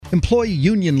Employee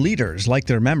union leaders, like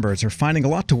their members, are finding a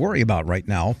lot to worry about right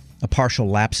now. A partial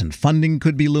lapse in funding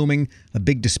could be looming. A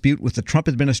big dispute with the Trump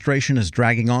administration is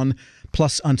dragging on,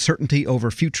 plus uncertainty over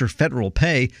future federal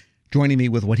pay. Joining me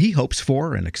with what he hopes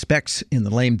for and expects in the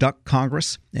lame duck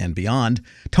Congress and beyond,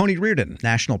 Tony Reardon,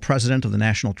 National President of the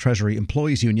National Treasury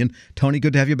Employees Union. Tony,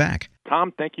 good to have you back.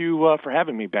 Tom, thank you for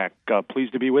having me back.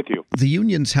 Pleased to be with you. The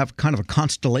unions have kind of a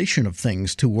constellation of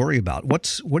things to worry about.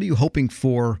 What are you hoping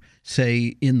for,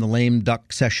 say, in the lame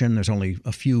duck session? There's only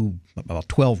about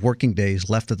 12 working days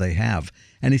left that they have.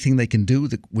 Anything they can do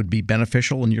that would be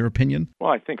beneficial in your opinion?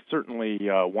 Well, I think certainly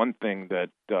one thing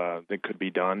that could be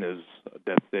done is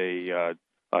that they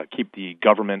keep the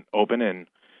government open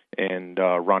and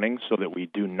running so that we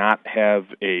do not have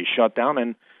a shutdown.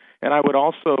 And I would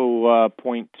also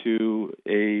point to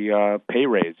a pay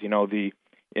raise. You know,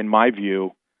 in my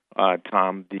view,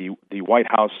 Tom, the White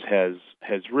House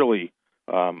has really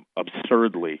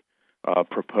absurdly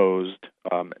proposed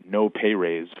no pay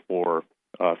raise for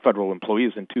federal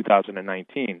employees in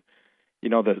 2019. You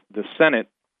know, the Senate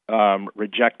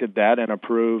rejected that and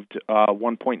approved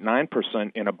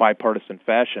 1.9% in a bipartisan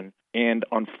fashion, and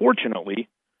unfortunately,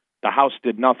 the House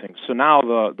did nothing. So now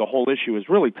the whole issue is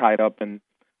really tied up in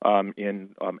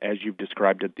as you've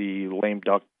described it, the lame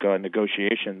duck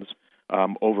negotiations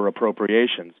over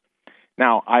appropriations.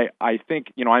 Now, I think,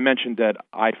 I mentioned that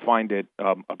I find it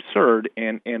absurd,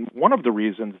 and one of the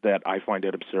reasons that I find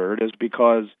it absurd is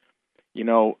because,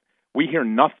 we hear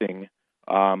nothing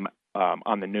on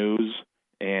the news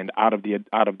and out of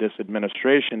this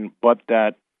administration, but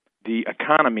that the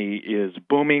economy is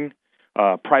booming,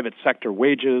 private sector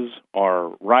wages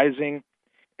are rising.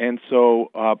 And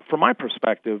so, from my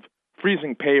perspective,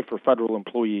 freezing pay for federal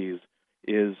employees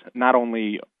is not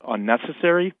only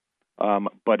unnecessary,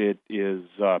 but it is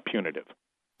punitive.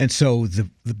 And so the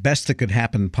best that could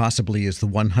happen possibly is the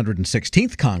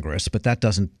 116th Congress, but that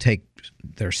doesn't take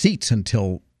their seats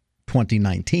until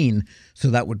 2019. So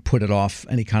that would put it off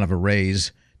any kind of a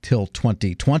raise till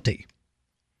 2020.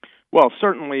 Well,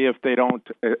 certainly if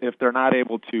they're not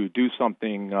able to do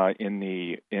something in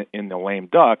the lame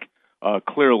duck.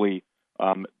 Clearly,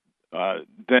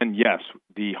 then yes,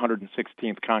 the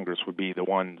 116th Congress would be the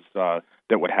ones that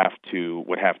would have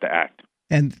to act.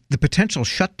 And the potential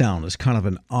shutdown is kind of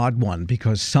an odd one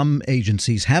because some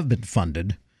agencies have been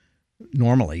funded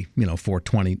normally, for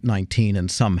 2019,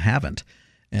 and some haven't.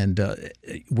 And are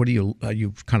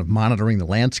you kind of monitoring the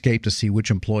landscape to see which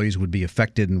employees would be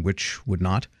affected and which would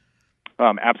not?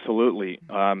 Absolutely.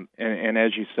 And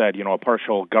as you said, a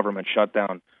partial government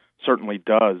shutdown certainly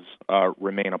does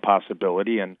remain a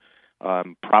possibility, and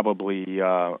probably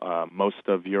most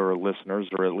of your listeners,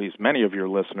 or at least many of your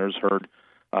listeners, heard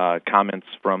comments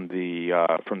from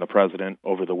the president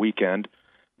over the weekend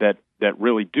that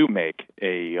really do make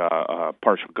a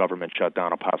partial government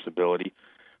shutdown a possibility.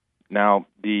 Now,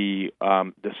 the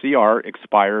CR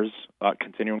expires,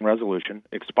 continuing resolution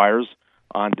expires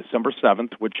on December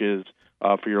 7th, which is,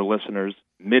 for your listeners,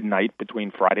 midnight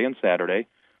between Friday and Saturday.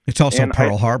 It's also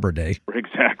Pearl Harbor Day.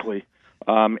 Exactly.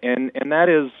 And that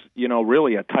is,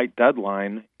 really a tight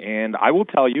deadline. And I will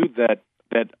tell you that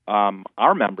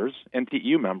our members,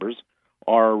 NTEU members,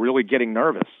 are really getting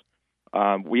nervous.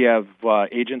 We have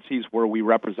agencies where we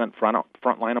represent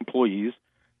frontline employees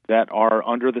that are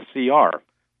under the CR,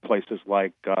 places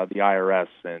like the IRS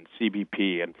and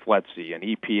CBP and FLETC and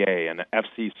EPA and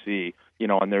FCC,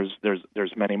 and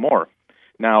there's many more.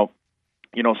 Now,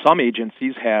 some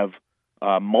agencies have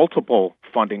multiple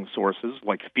funding sources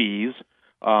like fees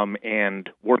and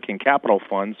working capital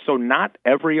funds. So not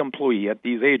every employee at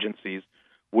these agencies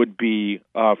would be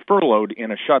furloughed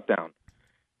in a shutdown.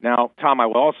 Now, Tom, I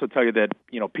will also tell you that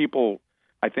people,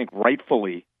 I think,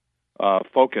 rightfully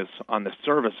focus on the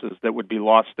services that would be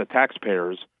lost to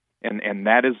taxpayers, and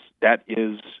that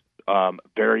is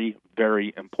very,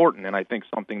 very important, and I think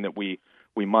something that we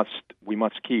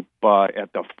must keep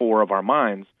at the fore of our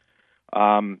minds.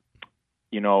 And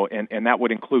that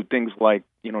would include things like,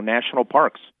 national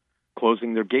parks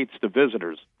closing their gates to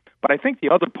visitors. But I think the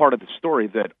other part of the story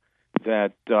that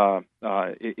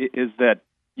is that,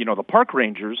 the park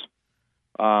rangers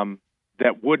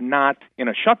that would not, in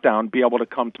a shutdown, be able to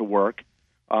come to work,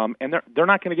 and they're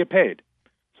not going to get paid.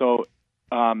 So,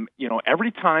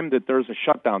 every time that there's a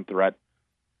shutdown threat,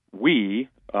 we,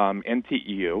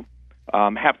 NTEU,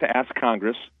 have to ask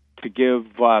Congress to give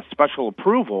special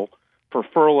approval for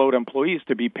furloughed employees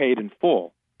to be paid in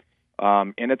full.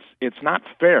 And it's not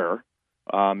fair,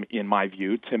 in my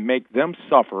view, to make them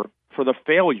suffer for the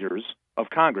failures of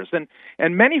Congress.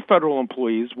 And many federal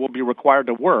employees will be required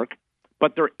to work,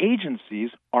 but their agencies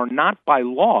are not by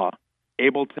law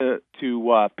able to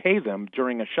pay them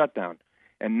during a shutdown.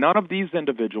 And none of these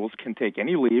individuals can take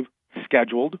any leave,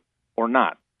 scheduled or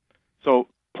not. So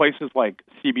places like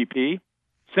CBP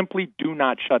simply do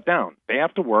not shut down. They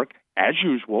have to work as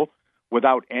usual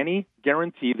without any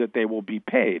guarantee that they will be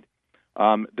paid.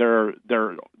 They're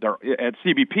at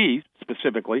CBP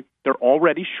specifically, they're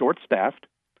already short-staffed,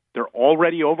 they're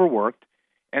already overworked,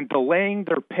 and delaying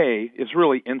their pay is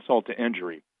really insult to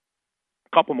injury.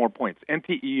 A couple more points.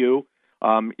 NTEU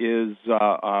is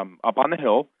up on the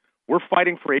Hill. We're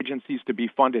fighting for agencies to be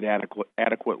funded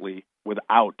adequately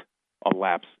without a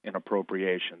lapse in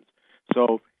appropriations.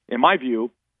 So, in my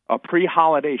view, a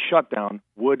pre-holiday shutdown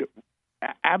would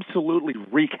absolutely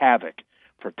wreak havoc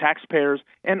for taxpayers,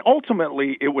 and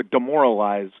ultimately it would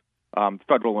demoralize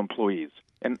federal employees.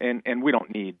 And we don't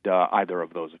need either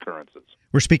of those occurrences.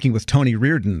 We're speaking with Tony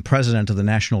Reardon, president of the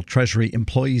National Treasury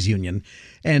Employees Union,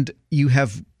 and you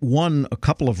have won a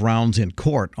couple of rounds in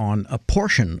court on a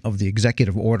portion of the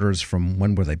executive orders from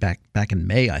when were they back in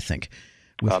May, I think.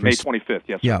 May 25th,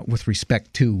 yes. Yeah, with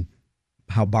respect to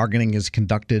how bargaining is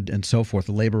conducted and so forth,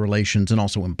 labor relations and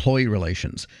also employee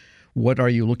relations. What are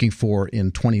you looking for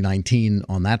in 2019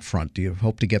 on that front? Do you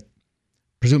hope to get,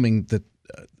 presuming that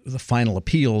the final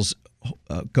appeals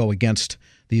go against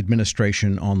the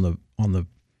administration on the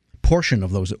portion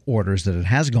of those orders that it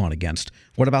has gone against,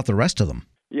 what about the rest of them?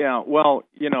 Yeah, well,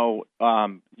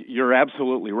 you're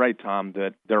absolutely right, Tom,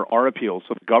 that there are appeals.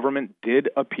 So the government did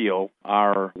appeal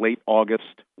our late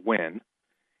August win.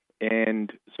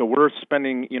 And so we're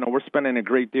spending a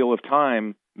great deal of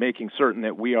time making certain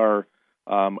that we are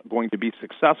going to be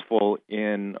successful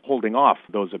in holding off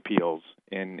those appeals.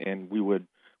 And we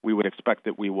would expect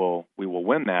that we will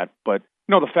win that. But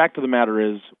the fact of the matter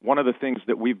is, one of the things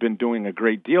that we've been doing a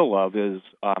great deal of is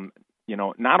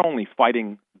not only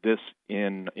fighting this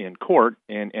in court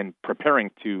and preparing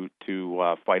to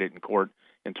fight it in court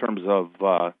in terms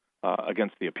of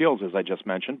against the appeals, as I just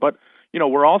mentioned, but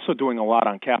we're also doing a lot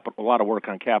of work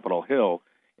on Capitol Hill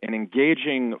and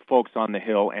engaging folks on the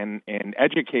Hill and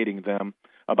educating them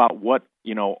about what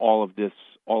all of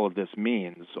this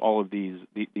means, all of these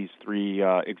three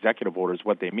executive orders,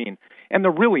 what they mean, and the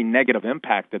really negative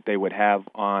impact that they would have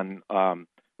on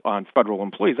federal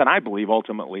employees, and I believe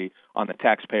ultimately on the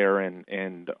taxpayer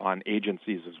and on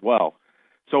agencies as well.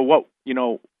 So what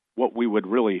we would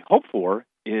really hope for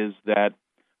is that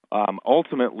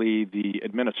ultimately the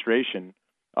administration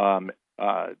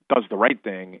does the right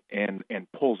thing and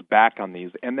pulls back on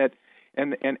these, and that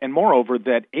and moreover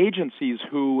that agencies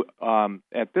who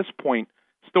at this point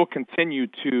still continue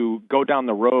to go down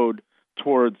the road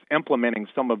towards implementing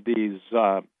some of these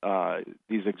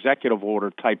executive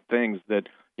order type things that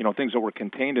things that were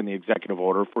contained in the executive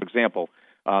order. For example,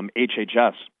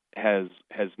 HHS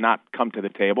has not come to the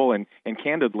table and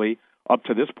candidly up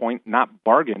to this point not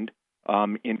bargained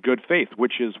in good faith,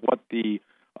 which is what the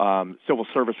Civil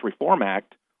Service Reform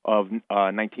Act of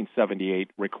 1978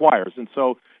 requires. And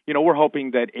so, we're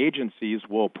hoping that agencies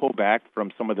will pull back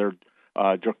from some of their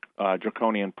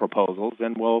draconian proposals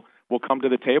and will come to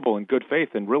the table in good faith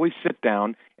and really sit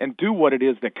down and do what it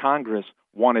is that Congress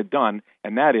wanted done,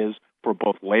 and that is for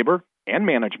both labor and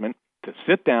management to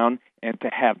sit down and to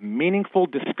have meaningful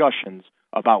discussions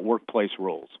about workplace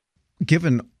rules.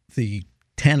 Given the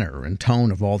tenor and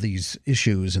tone of all these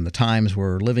issues and the times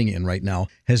we're living in right now,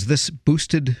 has this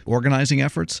boosted organizing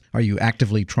efforts? Are you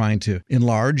actively trying to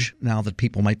enlarge now that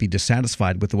people might be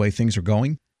dissatisfied with the way things are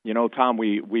going? Tom,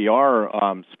 we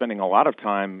are spending a lot of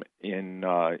time in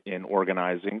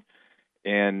organizing,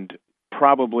 and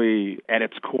probably at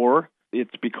its core,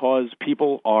 it's because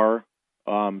people are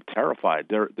terrified.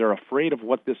 They're afraid of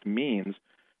what this means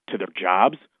to their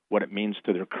jobs, what it means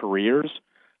to their careers,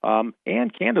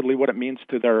 and candidly, what it means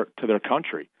to their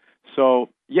country. So,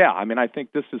 yeah, I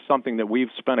think this is something that we've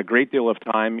spent a great deal of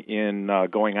time in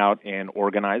going out and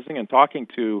organizing and talking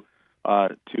to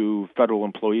federal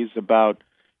employees about,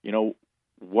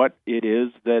 what it is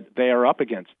that they are up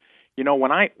against.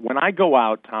 When I go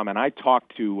out, Tom, and I talk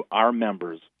to our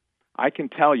members, I can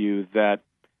tell you that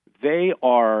they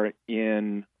are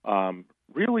in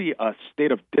really a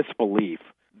state of disbelief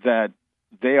that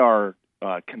they are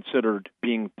considered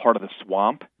being part of the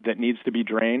swamp that needs to be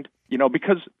drained.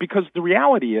 Because the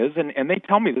reality is, and they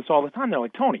tell me this all the time. They're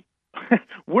like, Tony,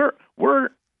 we're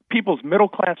people's middle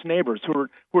class neighbors who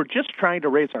are just trying to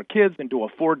raise our kids and to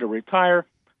afford to retire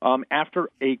after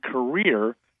a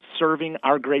career serving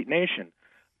our great nation.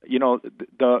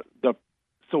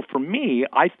 So for me,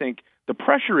 I think the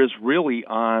pressure is really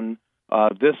on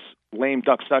this lame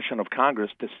duck session of Congress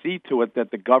to see to it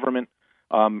that the government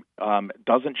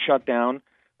doesn't shut down,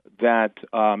 that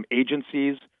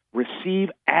agencies receive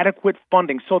adequate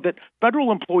funding so that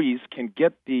federal employees can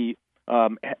get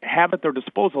have at their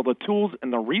disposal the tools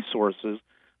and the resources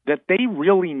that they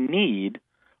really need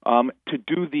to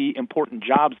do the important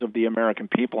jobs of the American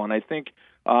people. And I think,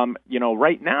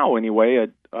 right now anyway,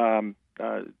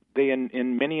 they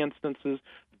in many instances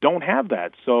don't have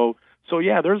that. So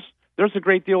yeah, there's a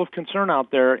great deal of concern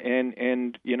out there,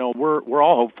 and we're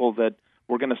all hopeful that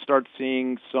we're going to start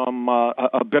seeing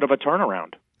a bit of a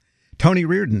turnaround. Tony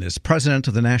Reardon is president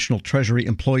of the National Treasury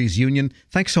Employees Union.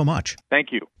 Thanks so much.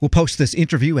 Thank you. We'll post this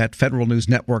interview at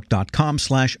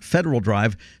federalnewsnetwork.com/Federal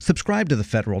Drive. Subscribe to the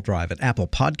Federal Drive at Apple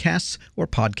Podcasts or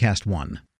Podcast One.